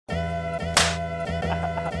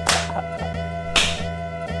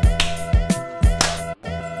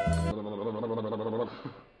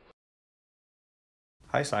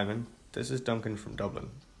Hi Simon, this is Duncan from Dublin.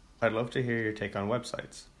 I'd love to hear your take on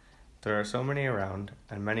websites. There are so many around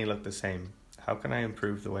and many look the same. How can I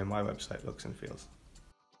improve the way my website looks and feels?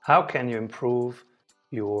 How can you improve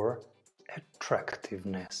your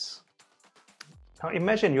attractiveness? Now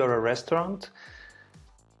imagine you're a restaurant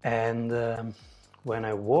and when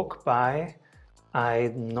I walk by,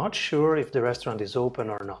 I'm not sure if the restaurant is open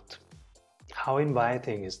or not. How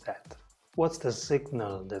inviting is that? What's the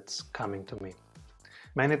signal that's coming to me?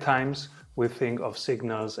 Many times we think of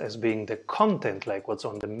signals as being the content, like what's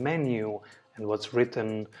on the menu and what's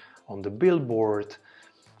written on the billboard.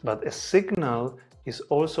 But a signal is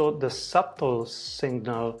also the subtle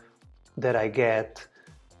signal that I get,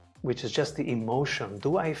 which is just the emotion.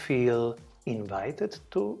 Do I feel invited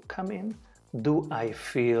to come in? Do I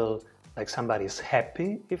feel like somebody's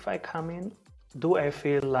happy if I come in? Do I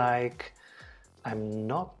feel like I'm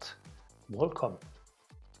not welcome?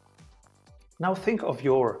 Now think of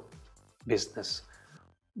your business.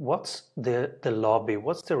 What's the lobby?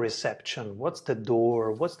 What's the reception? What's the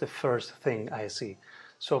door? What's the first thing I see?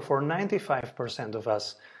 So for 95% of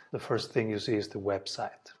us, the first thing you see is the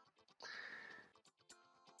website.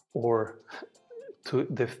 Or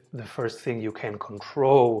the first thing you can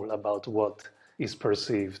control about what is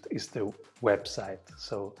perceived is the website.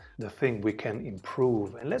 So the thing we can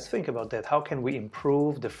improve. And let's think about that. How can we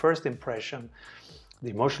improve the first impression, the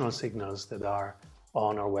emotional signals that are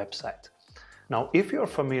on our website? Now, if you're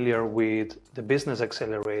familiar with the Business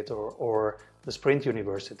Accelerator or the Sprint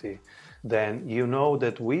University, then you know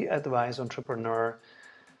that we advise entrepreneurs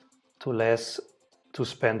to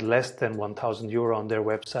spend less than 1,000 euro on their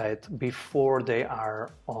website before they are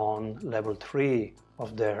on level 3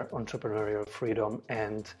 of their entrepreneurial freedom,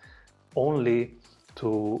 and only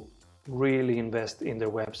to really invest in their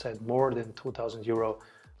website more than 2,000 euro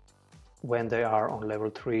when they are on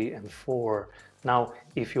level 3 and 4. Now,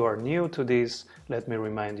 if you are new to this, let me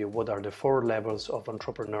remind you what are the 4 levels of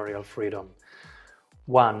entrepreneurial freedom.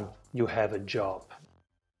 1, you have a job.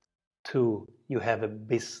 2, you have a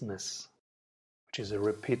business, which is a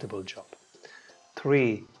repeatable job.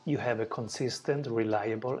 3, you have a consistent,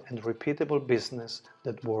 reliable, and repeatable business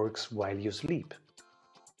that works while you sleep.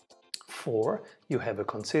 4, you have a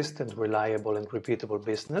consistent, reliable, and repeatable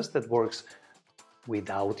business that works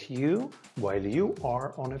without you while you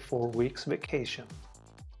are on a 4 weeks vacation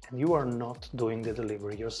and you are not doing the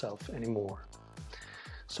delivery yourself anymore.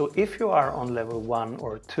 So if you are on level 1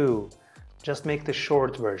 or 2, just make the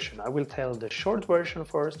short version. I will tell the short version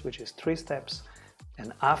first, which is 3 steps,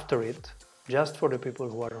 and after it, just for the people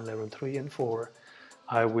who are on level 3 and 4,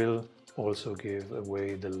 I will also give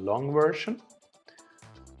away the long version,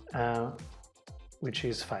 which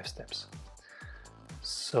is 5 steps.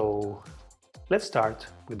 So let's start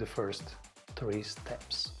with the first 3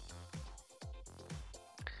 steps.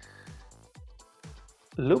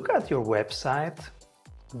 Look at your website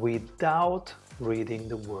without reading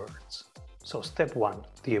the words. So step 1,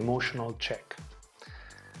 the emotional check.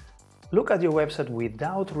 Look at your website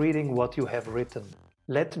without reading what you have written.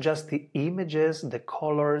 Let just the images, the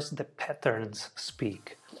colors, the patterns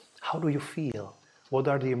speak. How do you feel? What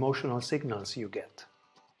are the emotional signals you get?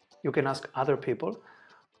 You can ask other people.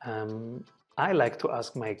 I like to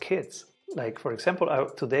ask my kids. Like, for example,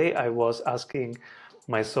 today I was asking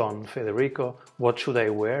my son Federico, what should I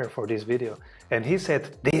wear for this video? And he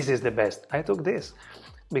said, this is the best. I took this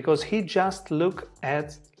because he just looks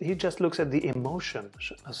at the emotion.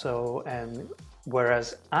 So, and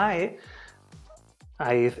whereas I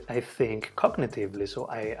think cognitively, so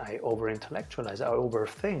I over-intellectualize, I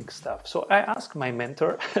overthink stuff. So I ask my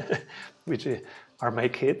mentor, which are my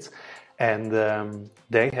kids, and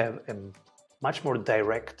they have a much more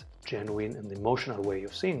direct, genuine, and emotional way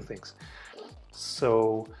of seeing things.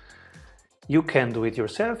 So you can do it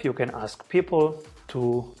yourself. You can ask people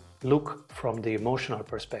to look from the emotional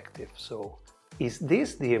perspective. So is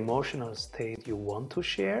this the emotional state you want to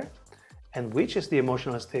share? And which is the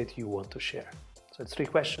emotional state you want to share? So it's 3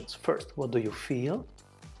 questions. First, what do you feel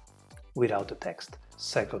without the text?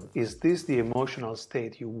 Second, is this the emotional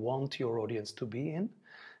state you want your audience to be in?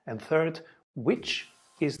 And third, which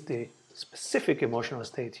is the specific emotional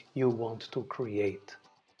state you want to create?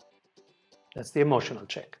 That's the emotional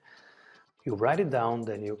check. You write it down,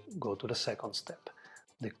 then you go to the second step,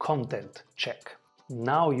 the content check.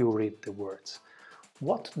 Now you read the words.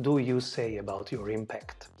 What do you say about your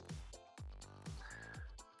impact?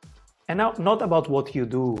 And now, not about what you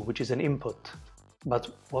do, which is an input, but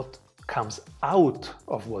what comes out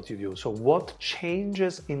of what you do. So what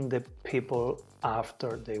changes in the people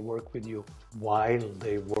after they work with you, while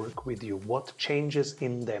they work with you? What changes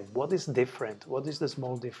in them? What is different? What is the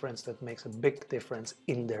small difference that makes a big difference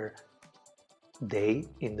in their day,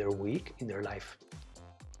 in their week, in their life?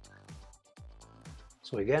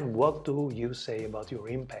 So again, what do you say about your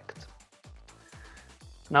impact?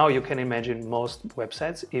 Now you can imagine most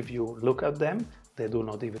websites, if you look at them, they do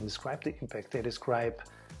not even describe the impact. They describe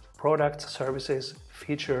products, services,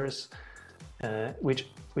 features, which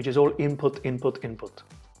is all input, input, input.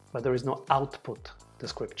 But there is no output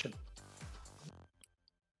description.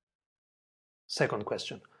 Second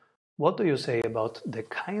question, what do you say about the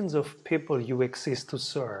kinds of people you exist to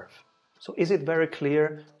serve? So is it very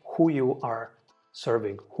clear who you are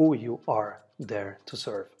serving, who you are there to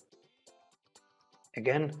serve?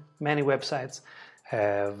 Again, many websites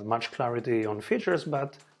have much clarity on features,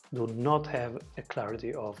 but do not have a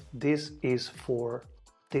clarity of this is for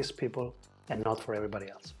these people and not for everybody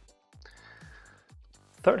else.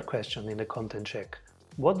 Third question in the content check,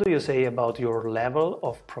 what do you say about your level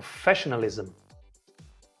of professionalism?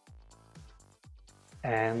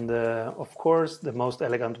 And of course, the most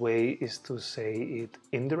elegant way is to say it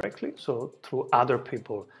indirectly, so through other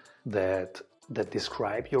people that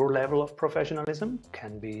describe your level of professionalism.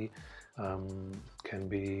 Can be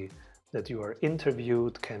that you are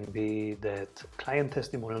interviewed, can be that client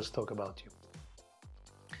testimonials talk about you.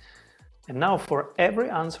 And now for every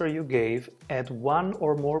answer you gave, add one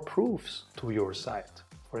or more proofs to your site.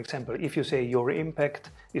 For example, if you say your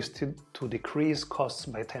impact is to decrease costs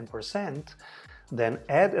by 10%, then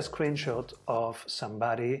add a screenshot of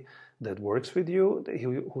somebody that works with you,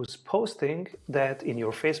 who's posting that in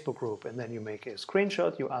your Facebook group, and then you make a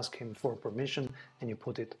screenshot, you ask him for permission, and you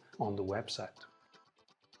put it on the website.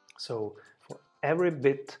 So for every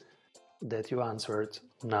bit that you answered,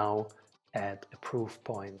 now add a proof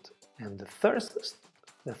point. And the third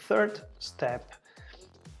step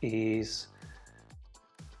is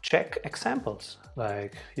check examples.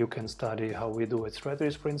 Like you can study how we do at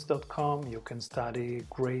strategysprints.com. You can study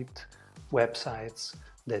great websites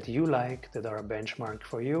that you like, that are a benchmark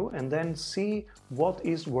for you, and then see what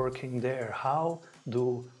is working there. How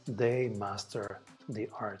do they master the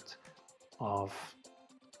art of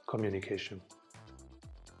communication?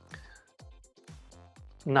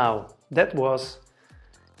 Now, that was,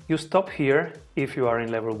 you stop here if you are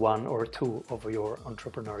in level 1 or 2 of your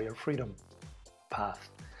entrepreneurial freedom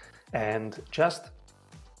path. And just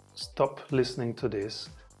stop listening to this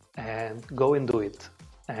and go and do it.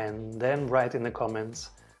 And then write in the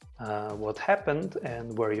comments what happened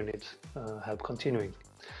and where you need help continuing.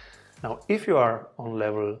 Now, if you are on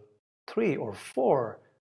level 3 or 4,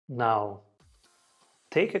 now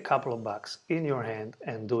take a couple of bucks in your hand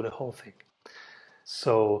and do the whole thing.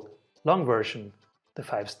 So, long version, the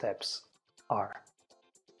 5 steps are: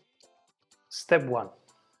 step 1,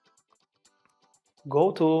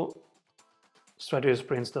 go to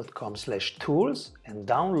strategysprints.com/tools and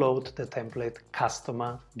download the template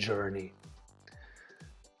Customer Journey.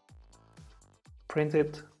 Print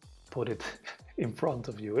it, put it in front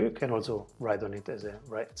of you. You can also write on it it's a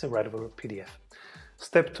writable PDF.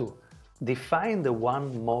 Step 2, define the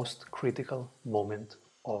one most critical moment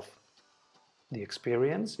of the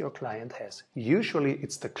experience your client has. Usually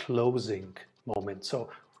it's the closing moment. So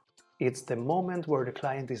it's the moment where the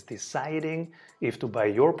client is deciding if to buy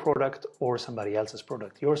your product or somebody else's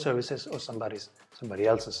product, your services or somebody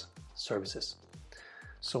else's services.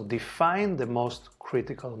 So define the most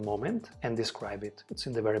critical moment and describe it. It's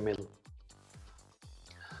in the very middle.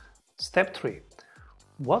 Step 3,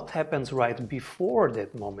 what happens right before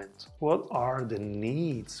that moment? What are the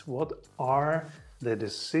needs? What are the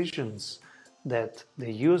decisions that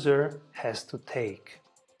the user has to take?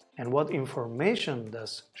 And what information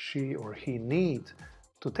does she or he need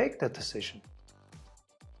to take that decision?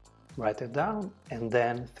 Write it down and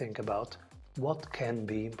then think about what can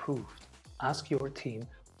be improved. Ask your team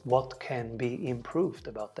what can be improved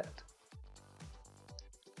about that.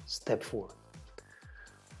 Step 4,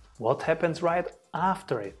 what happens right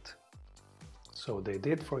after it? So they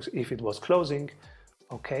did, if it was closing,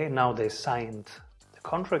 okay, now they signed the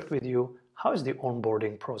contract with you. How is the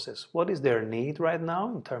onboarding process? What is their need right now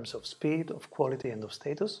in terms of speed, of quality, and of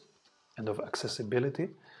status, and of accessibility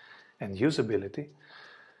and usability?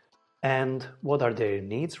 And what are their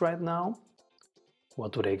needs right now?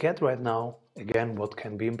 What do they get right now? Again, what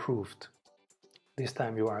can be improved? This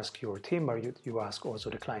time you ask your team, or you ask also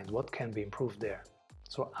the client, what can be improved there?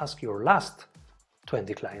 So ask your last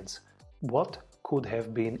 20 clients, what could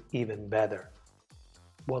have been even better?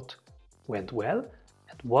 What went well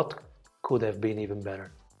and what could have been even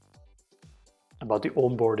better? about the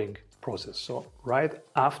onboarding process. So right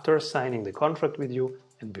after signing the contract with you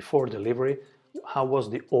and before delivery, how was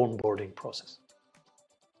the onboarding process?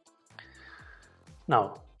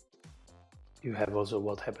 Now, you have also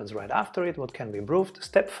what happens right after it, what can be improved.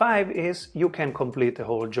 Step 5 is you can complete the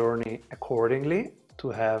whole journey accordingly to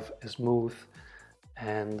have a smooth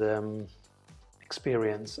and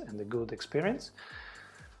experience and a good experience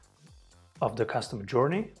of the customer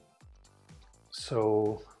journey.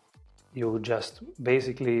 So you just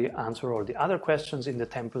basically answer all the other questions in the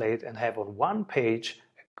template and have on one page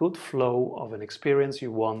a good flow of an experience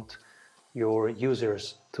you want your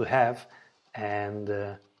users to have, and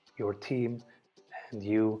your team and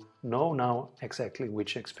you know now exactly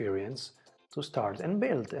which experience to start and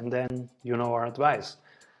build. And then you know our advice.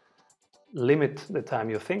 Limit the time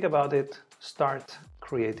you think about it, start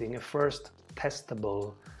creating a first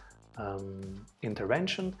testable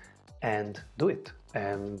intervention and do it.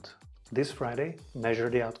 And this Friday, measure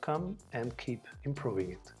the outcome and keep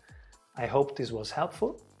improving it. I hope this was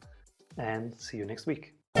helpful and see you next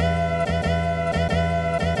week.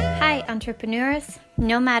 Hi, entrepreneurs.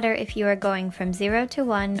 No matter if you are going from 0 to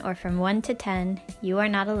 1 or from 1 to 10, you are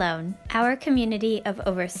not alone. Our community of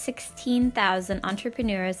over 16,000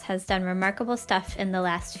 entrepreneurs has done remarkable stuff in the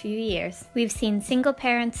last few years. We've seen single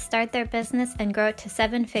parents start their business and grow it to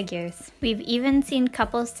 7 figures. We've even seen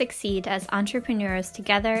couples succeed as entrepreneurs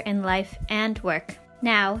together in life and work.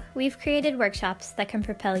 Now, we've created workshops that can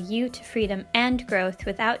propel you to freedom and growth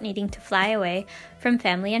without needing to fly away from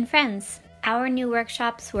family and friends. Our new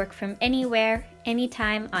workshops work from anywhere,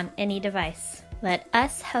 anytime, on any device. Let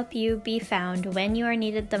us help you be found when you are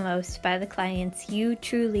needed the most by the clients you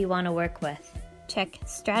truly want to work with. Check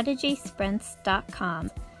strategysprints.com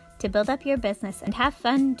to build up your business and have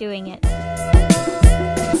fun doing it.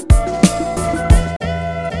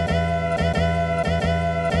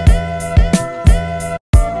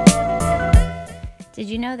 Did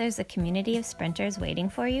you know there's a community of sprinters waiting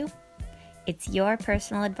for you? It's your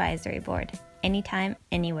personal advisory board, anytime,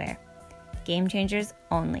 anywhere. Game changers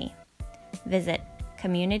only. Visit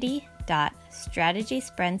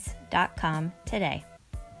community.strategysprints.com today.